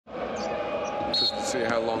see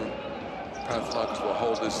how long Panathinaikos will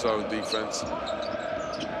hold this zone defense.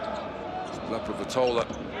 Vitola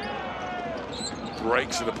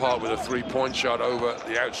breaks it apart with a three-point shot over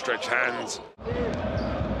the outstretched hands.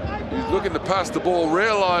 He's looking to pass the ball,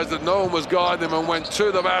 realized that no one was guarding him and went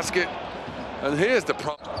to the basket. And here's the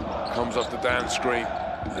problem. Comes off the down screen,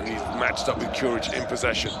 and he's matched up with Mirotic in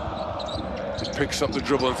possession. He picks up the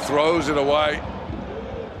dribble and throws it away.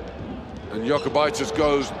 And Jokubaitis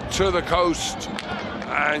goes to the coast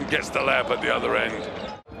and gets the layup at the other end.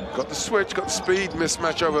 Got the switch, got the speed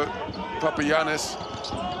mismatch over Papagiannis.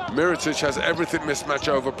 Mirotic has everything mismatch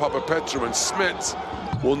over Papapetrou, and Smits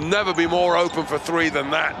will never be more open for three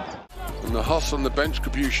than that. And the hustle and the bench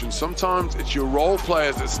contribution, sometimes it's your role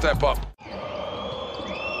players that step up.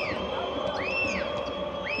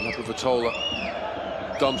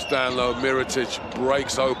 Vitola dumps down low, Mirotic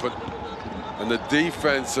breaks open. And the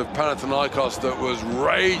defense of Panathinaikos that was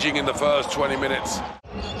raging in the first 20 minutes.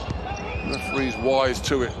 The referee's wise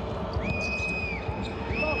to it.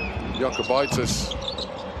 Jokubaitis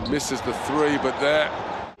misses the three, but there.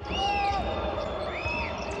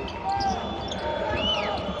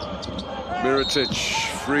 Mirotic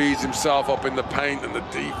frees himself up in the paint, and the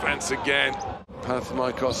defense again.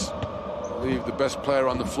 Panathinaikos leave the best player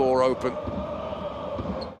on the floor open.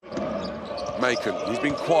 Macon, he's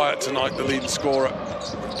been quiet tonight, the leading scorer.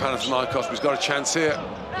 Panathinaikos, but he's got a chance here.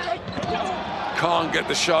 Can't get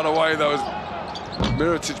the shot away though.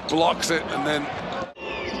 Mirotic blocks it, and then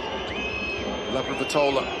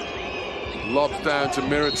Vitola lobs down to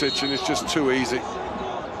Mirotic, and it's just too easy.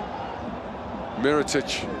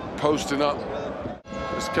 Mirotic posting up.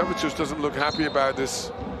 Kevicius doesn't look happy about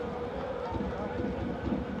this.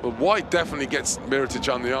 But White definitely gets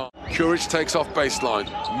Mirotic on the arm. Mirotic takes off baseline.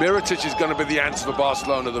 Mirotic is going to be the answer for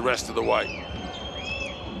Barcelona the rest of the way.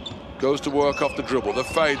 Goes to work off the dribble, the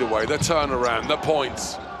fadeaway, the turnaround, the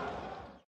points.